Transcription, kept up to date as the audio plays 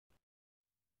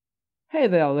Hey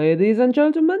there, ladies and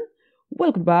gentlemen.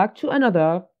 Welcome back to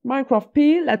another Minecraft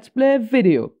P Let's Play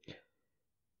video.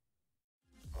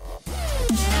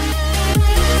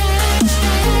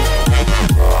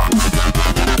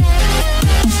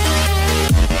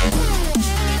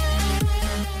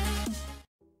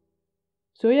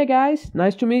 So yeah guys,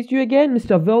 nice to meet you again,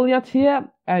 MisterValiant here,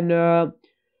 and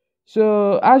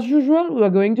so as usual we are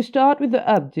going to start with the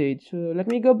update. So let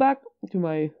me go back to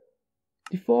my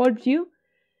default view.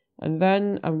 And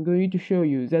then I'm going to show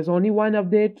you. There's only one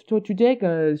update for today,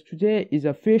 because today is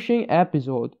a fishing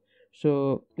episode.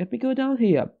 So let me go down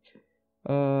here.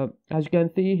 As you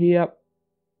can see here,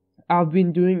 I've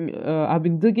been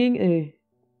digging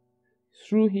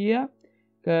through here,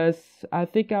 because I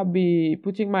think I'll be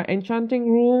putting my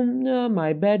enchanting room,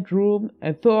 my bedroom,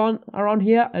 and so on around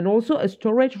here, and also a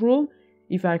storage room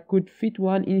if I could fit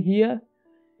one in here.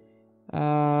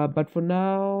 But for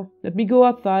now, let me go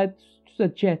outside to the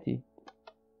jetty.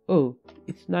 Oh,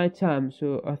 it's night time,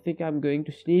 so I think I'm going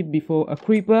to sleep before a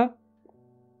creeper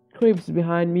creeps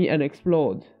behind me and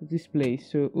explodes this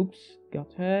place. So oops,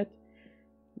 got hurt.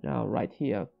 Now right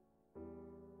here.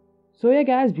 So yeah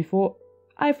guys, before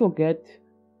I forget,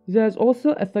 there's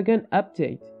also a second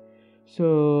update.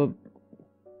 So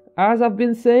as I've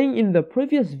been saying in the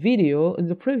previous video, in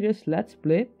the previous let's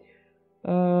play,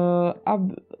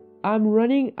 I'm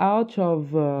running out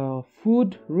of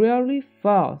food really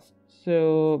fast,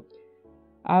 so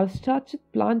I've started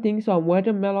planting some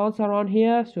watermelons around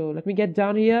here. So let me get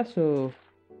down here. So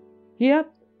here,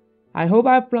 I hope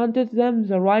I planted them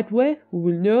the right way. We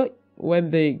will know when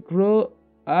they grow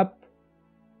up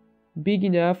big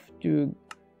enough to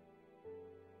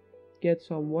get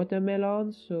some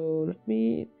watermelons. So let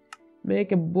me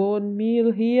make a bone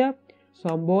meal here,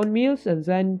 some bone meals, and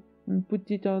then put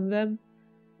it on them.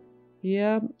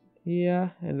 Here,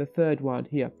 and the third one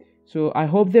here. So I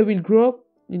hope they will grow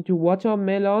into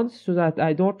watermelons so that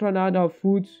I don't run out of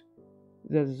food.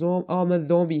 There's armor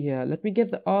zombie here. Let me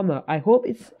get the armor. I hope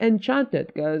it's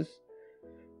enchanted, because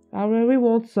I really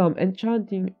want some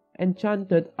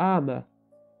enchanted armor.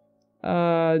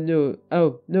 No.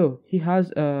 Oh no, he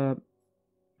has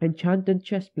enchanted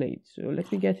chestplate. So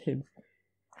let me get him.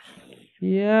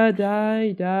 Yeah,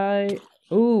 die.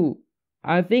 Oh,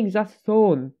 I think that's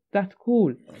thorn. That's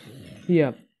cool.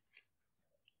 Here,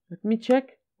 let me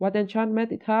check what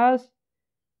enchantment it has.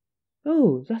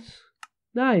 Oh, that's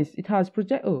nice. It has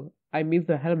oh, I missed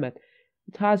the helmet.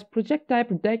 It has projectile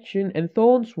protection and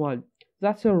thorns one.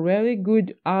 That's a really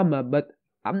good armor, but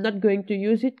I'm not going to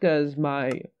use it because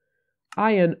my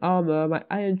iron armor, my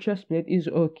iron chestplate is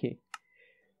okay.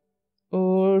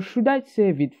 Or should I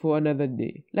save it for another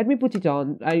day? Let me put it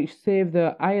on. I save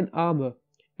the iron armor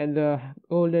and the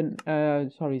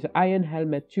the iron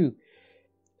helmet too.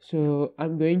 So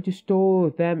I'm going to store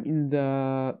them in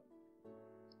the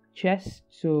chest.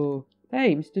 So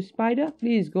hey, Mr. Spider,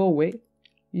 please go away.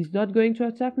 He's not going to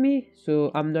attack me, so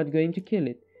I'm not going to kill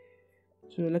it.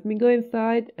 So let me go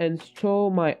inside and store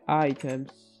my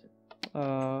items.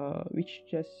 Which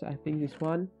chest? I think this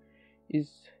one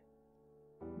is,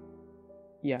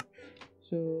 yeah.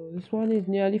 So this one is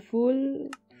nearly full.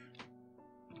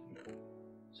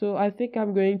 So I think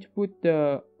I'm going to put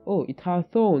the, oh, it has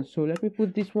thorns, so let me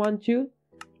put this one too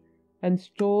and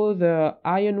store the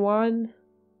iron one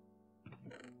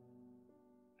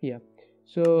here.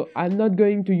 So I'm not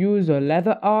going to use a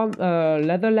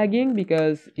leather legging,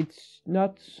 because it's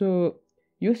not so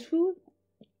useful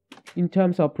in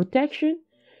terms of protection.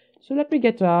 So let me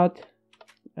get out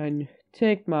and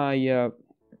take my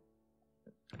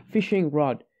fishing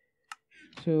rod.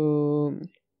 So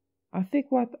I think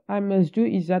what I must do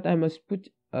is that I must put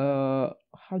how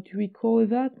do we call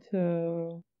that?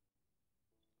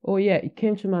 Oh yeah, it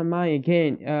came to my mind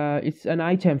again. It's an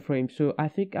item frame, so I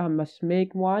think I must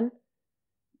make one.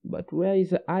 But where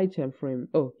is the item frame?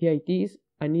 Oh, here it is.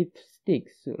 I need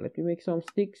sticks, so let me make some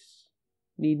sticks.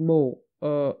 Need more.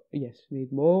 Yes,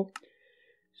 need more.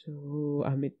 So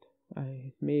I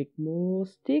make more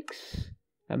sticks.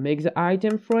 I make the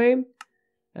item frame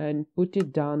and put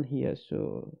it down here.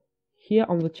 So here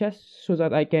on the chest, so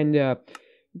that I can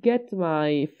get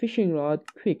my fishing rod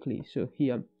quickly. So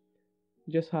here,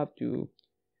 just have to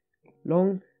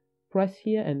long press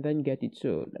here and then get it.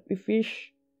 So let me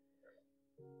fish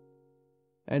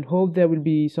and hope there will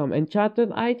be some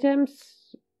enchanted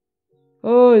items.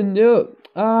 Oh no!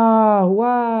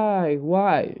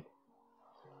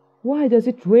 Why does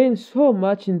it rain so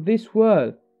much in this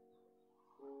world?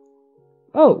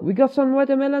 Oh, we got some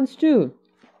watermelons too.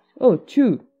 Oh,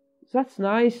 two. That's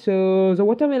nice. So the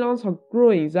watermelons are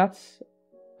growing. That's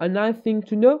a nice thing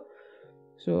to know.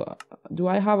 So do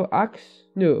I have an axe?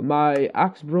 No, my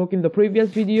axe broke in the previous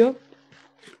video.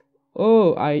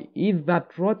 Oh, I eat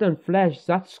that rotten flesh.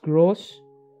 That's gross.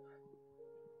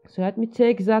 So let me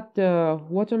take that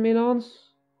watermelons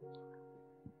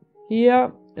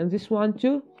here and this one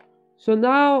too. So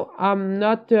now I'm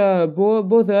not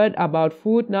bothered about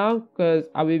food now, because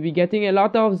I will be getting a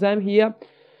lot of them here.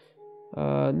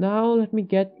 Now let me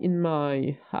get in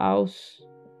my house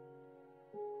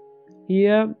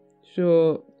here.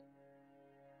 So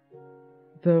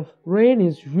the rain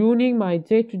is ruining my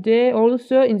day today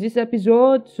also in this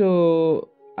episode, so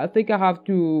I think I have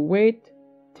to wait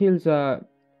till the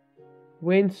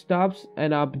rain stops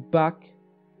and I'll be back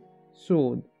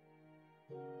soon.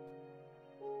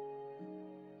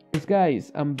 Yes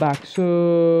guys, I'm back.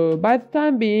 So by the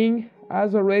time being,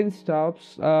 as the rain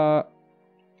stops,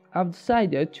 I've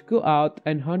decided to go out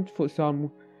and hunt for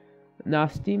some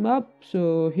nasty mob.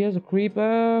 So here's a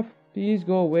creeper. Please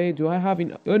go away. Do I have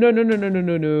enough? Oh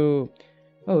no.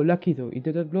 Oh, lucky though, it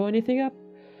didn't blow anything up.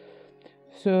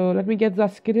 So let me get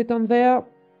that skeleton there.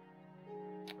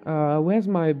 Where's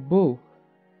my bow?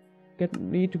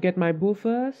 Need to get my bow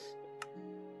first.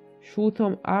 Shoot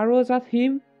some arrows at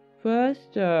him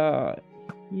first.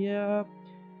 Yeah.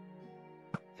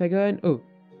 Second. Oh,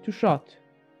 2 shots.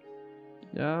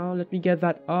 Now let me get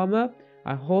that armor.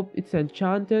 I hope it's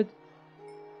enchanted.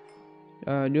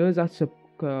 No, that's a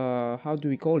how do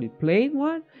we call it? Plain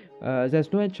one.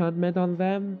 There's no enchantment on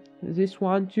them. This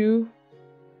one too.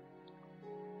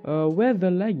 Where's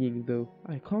the legging though?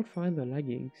 I can't find the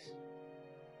leggings.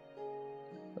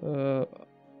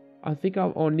 I think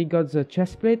I've only got the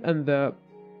chest plate and the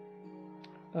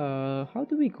how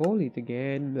do we call it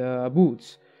again? The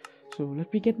boots. So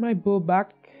let me get my bow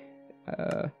back.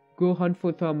 Go hunt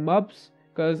for some mobs,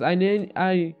 because I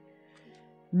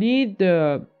need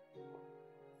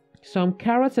some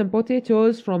carrots and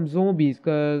potatoes from zombies,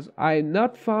 because I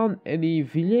not found any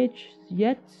village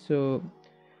yet. So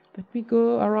let me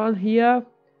go around here.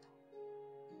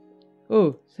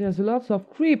 Oh, there's lots of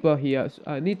creeper here, so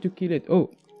I need to kill it.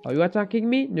 Oh, are you attacking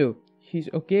me? No, he's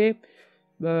okay.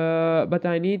 But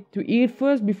I need to eat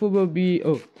first before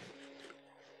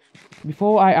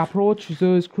before I approach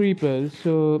those creepers.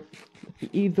 So let me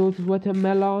eat those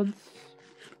watermelons.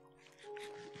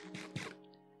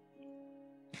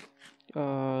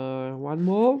 One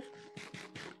more,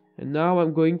 and now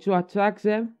I'm going to attack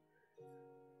them.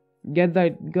 Get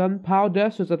that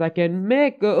gunpowder so that I can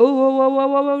make. No,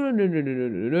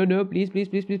 please,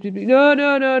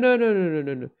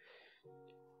 no.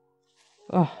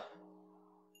 Ah.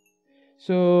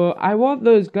 So I want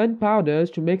those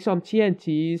gunpowders to make some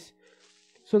TNTs,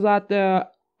 so that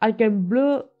I can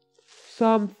blow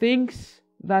some things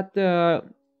that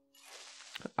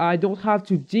I don't have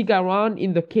to dig around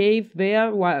in the cave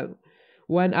there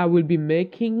when I will be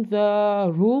making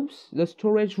the rooms, the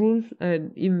storage rooms,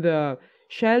 and in the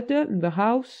shelter in the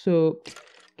house. So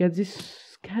get this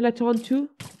skeleton too.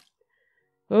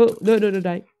 Oh no,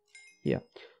 die. Yeah.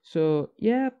 So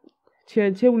yeah,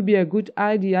 TNT will be a good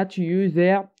idea to use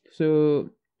there. So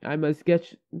I must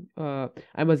get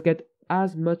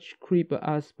as much creeper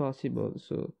as possible.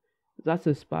 So that's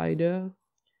a spider.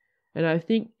 And I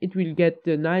think it will get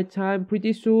the nighttime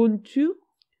pretty soon too.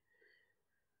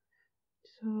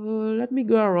 So let me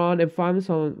go around and find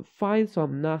some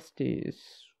nasties.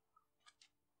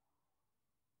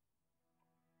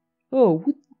 Oh,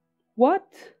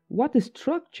 what a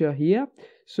structure here.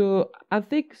 So I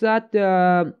think that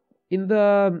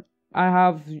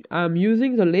I'm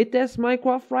using the latest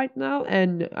Minecraft right now,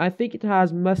 and I think it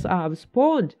must have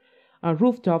spawned a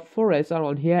rooftop forest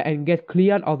around here and get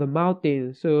cleared of the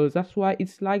mountain. So that's why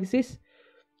it's like this.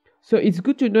 So it's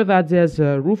good to know that there's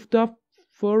a rooftop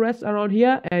forest around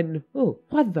here. And oh,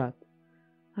 what's that?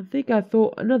 I think I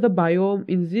saw another biome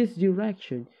in this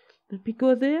direction. Let me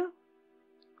go there.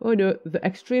 Oh no, the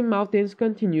extreme mountains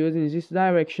continues in this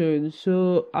direction.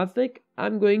 So I think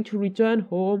I'm going to return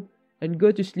home and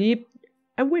go to sleep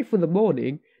and wait for the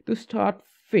morning to start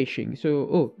fishing. So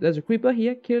oh, there's a creeper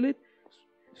here. Kill it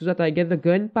so that I get the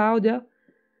gunpowder.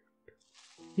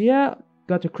 Yeah,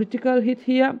 got a critical hit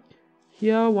here.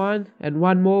 Here, one and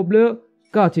one more blow.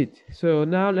 Got it. So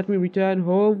now let me return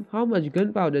home. How much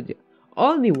gunpowder?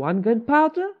 Only 1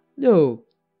 gunpowder? No,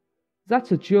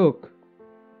 that's a joke.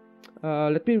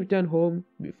 Let me return home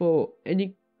before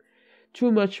any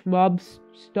too much mobs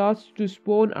starts to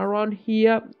spawn around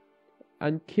here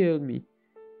and kill me.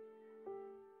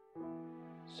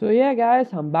 So yeah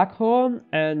guys, I'm back home,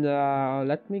 and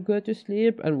let me go to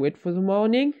sleep and wait for the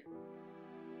morning.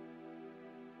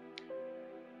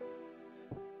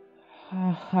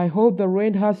 I hope the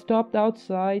rain has stopped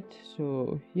outside.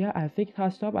 So yeah, I think it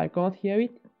has stopped. I can't hear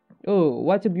it. Oh,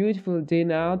 what a beautiful day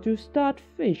now to start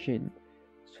fishing.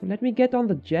 So let me get on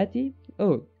the jetty.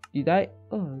 Oh, did I?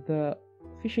 Oh, the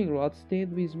fishing rod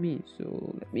stayed with me.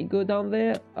 So let me go down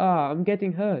there. Ah, I'm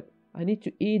getting hurt. I need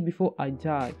to eat before I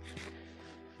die.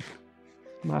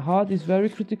 My heart is very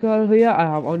critical here. I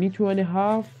have only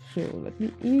 2.5. So let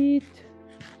me eat.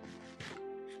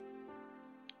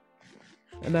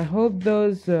 And I hope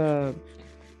those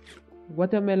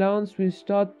watermelons will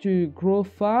start to grow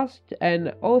fast,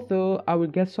 and also I will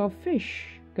get some fish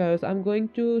because I'm going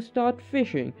to start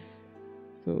fishing.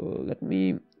 So let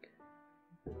me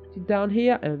put it down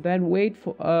here and then wait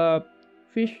for a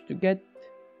fish to get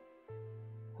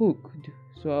hooked.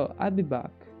 So I'll be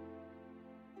back.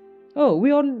 Oh,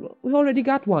 we already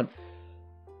got one.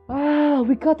 Ah,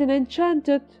 we got an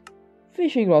enchanted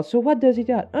fishing rod. So what does it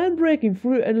add? Unbreaking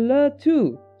fruit and lure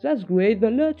 2. That's great. The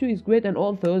lure 2 is great, and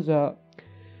also the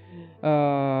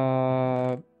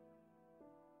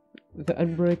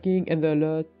unbreaking and the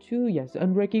lure 2. Yes, the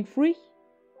unbreaking 3.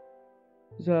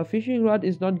 The fishing rod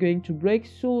is not going to break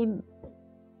soon.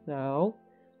 Now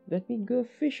let me go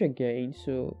fish again.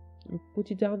 So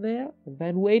put it down there and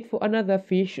then wait for another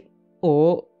fish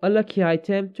or a lucky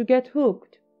item to get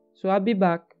hooked. So I'll be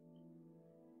back.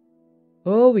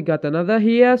 Oh, we got another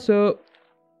here. So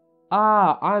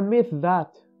I missed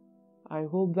that. I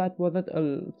hope that wasn't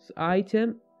an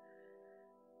item.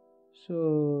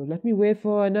 So let me wait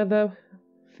for another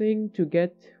thing to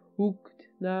get hooked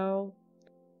now.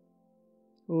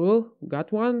 Oh,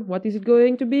 got one. What is it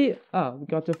going to be? Ah, we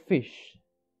got a fish.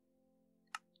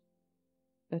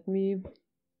 Let me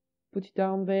put it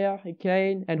down there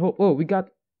again and hope. Oh, we got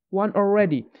one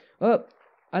already. Oh,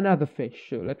 another fish.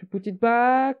 So let me put it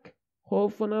back.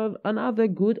 Hope for another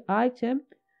good item.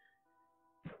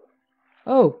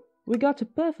 Oh, we got a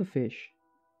pufferfish.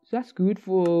 So that's good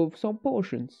for some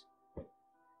portions.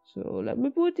 So let me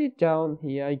put it down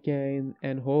here again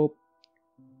and hope.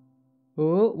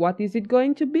 Oh, what is it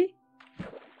going to be?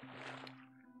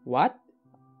 What?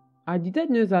 I didn't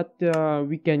know that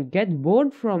we can get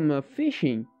bone from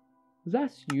fishing.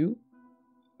 That's you.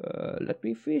 Let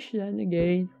me fish then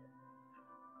again.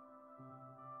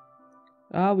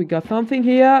 Ah, we got something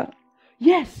here.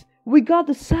 Yes, we got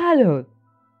the saddle.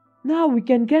 Now we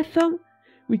can get some.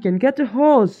 We can get a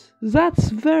horse. That's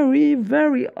very,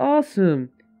 very awesome.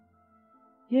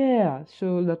 Yeah,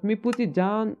 so let me put it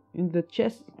down in the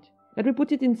chest. Let me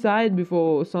put it inside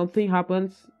before something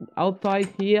happens outside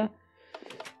here.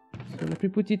 So let me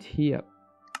put it here.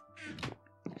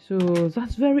 So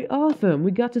that's very awesome.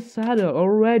 We got a saddle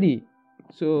already.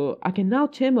 So I can now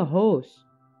tame a horse.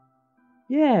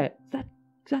 Yeah, that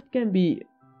can be.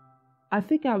 I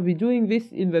think I'll be doing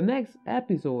this in the next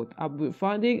episode. I'll be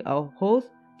finding a horse,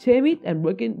 tame it, and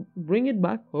bring it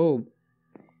back home.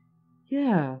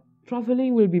 Yeah,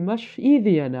 traveling will be much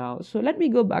easier now. So let me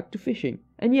go back to fishing.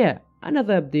 And yeah,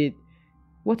 another update.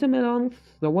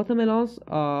 The watermelons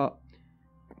are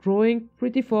growing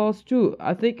pretty fast too.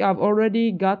 I think I've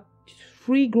already got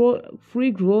three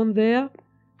grown there.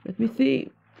 Let me see.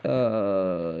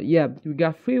 Yeah, we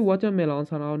got 3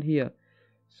 watermelons around here.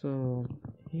 So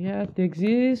yeah, take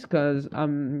this because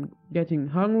I'm getting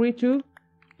hungry too.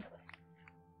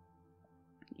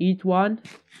 Eat one,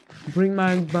 bring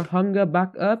my hunger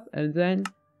back up, and then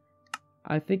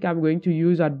I think I'm going to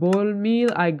use that bone meal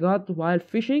I got while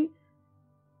fishing.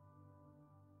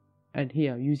 And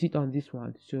here, use it on this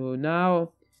one. So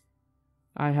now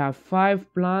I have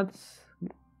 5 plants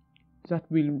that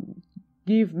will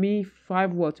give me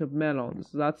 5 watermelons.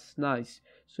 That's nice.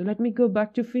 So let me go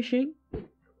back to fishing.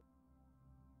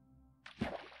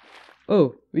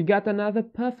 Oh, we got another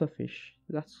pufferfish.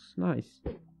 That's nice.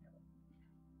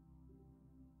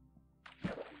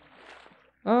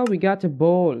 Oh, we got a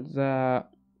bowl.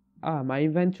 My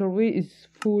inventory is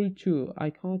full too. I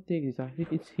can't take this. I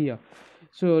think it's here.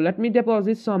 So let me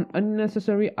deposit some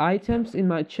unnecessary items in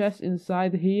my chest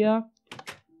inside here.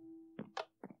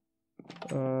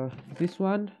 This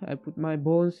one. I put my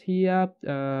bones here.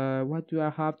 What do I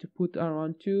have to put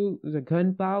around too? The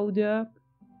gunpowder.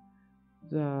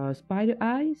 The spider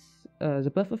eyes,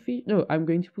 the pufferfish. No, I'm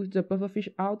going to put the pufferfish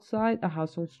outside. I have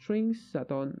some strings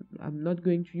that I'm not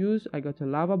going to use. I got a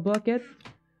lava bucket.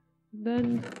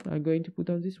 Then I'm going to put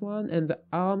on this one and the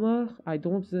armor. I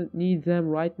don't need them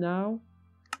right now.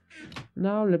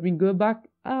 Now let me go back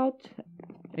out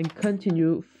and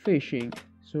continue fishing.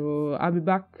 So I'll be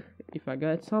back if I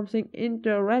get something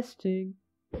interesting.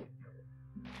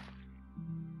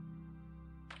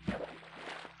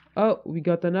 Oh, we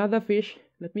got another fish.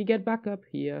 Let me get back up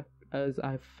here as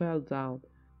I fell down.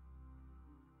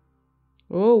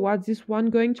 Oh, what's this one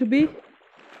going to be?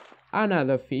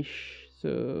 Another fish.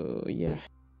 So yeah.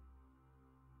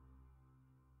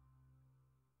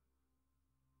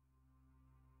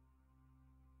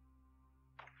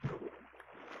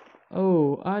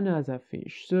 Oh, another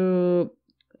fish. So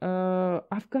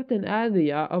I've got an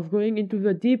idea of going into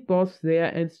the deep parts there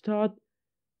and start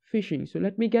fishing. So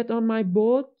let me get on my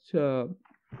boat.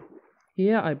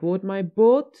 Here I bought my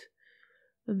boat,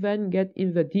 and then get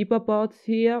in the deeper parts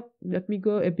here. Let me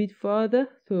go a bit further.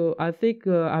 So I think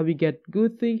I will get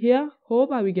good thing here.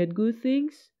 Hope I will get good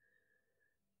things.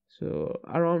 So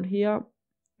around here,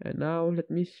 and now let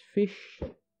me fish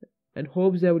and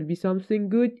hope there will be something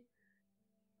good.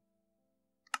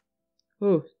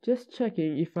 Oh, just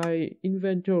checking if my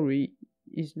inventory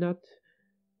is not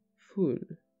full.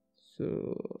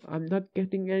 So I'm not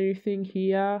getting anything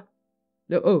here.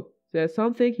 No, oh, there's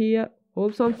something here.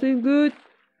 Hope something good.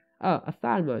 Ah, a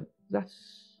salmon.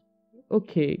 That's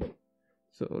okay.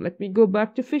 So let me go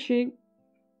back to fishing.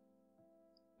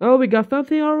 Oh, we got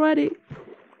something already.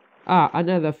 Ah,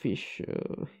 another fish.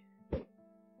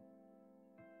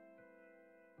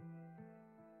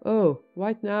 Oh,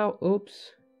 right now,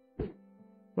 oops.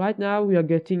 Right now we are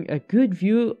getting a good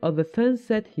view of the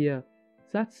sunset here.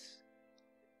 That's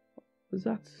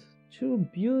too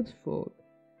beautiful.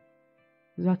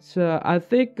 That's I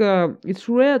think it's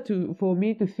rare for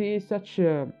me to see such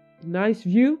a nice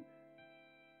view.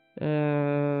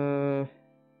 So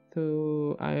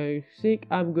I think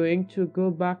I'm going to go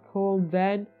back home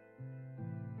then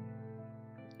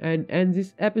and end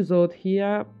this episode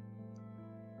here.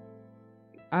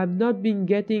 I've not been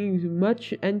getting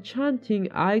much enchanting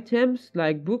items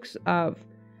like books have,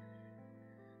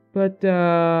 but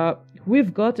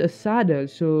we've got a saddle,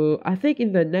 so I think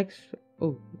in the next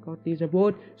got this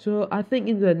aboard. So I think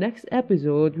in the next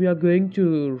episode we are going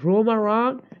to roam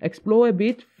around, explore a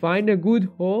bit, find a good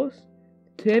horse,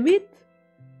 tame it.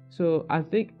 So I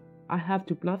think I have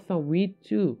to plant some wheat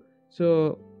too.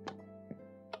 So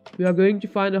we are going to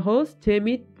find a horse, tame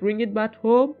it, bring it back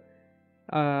home.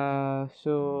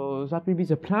 So that will be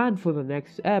the plan for the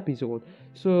next episode.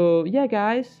 So yeah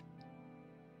guys,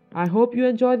 I hope you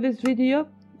enjoyed this video.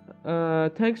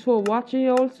 Thanks for watching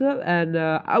also, and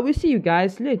I will see you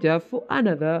guys later for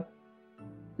another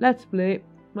Let's Play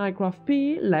Minecraft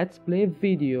P Let's Play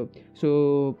video.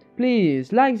 So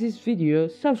please like this video,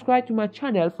 subscribe to my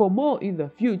channel for more in the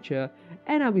future,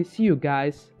 and I will see you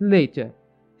guys later.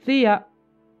 See ya.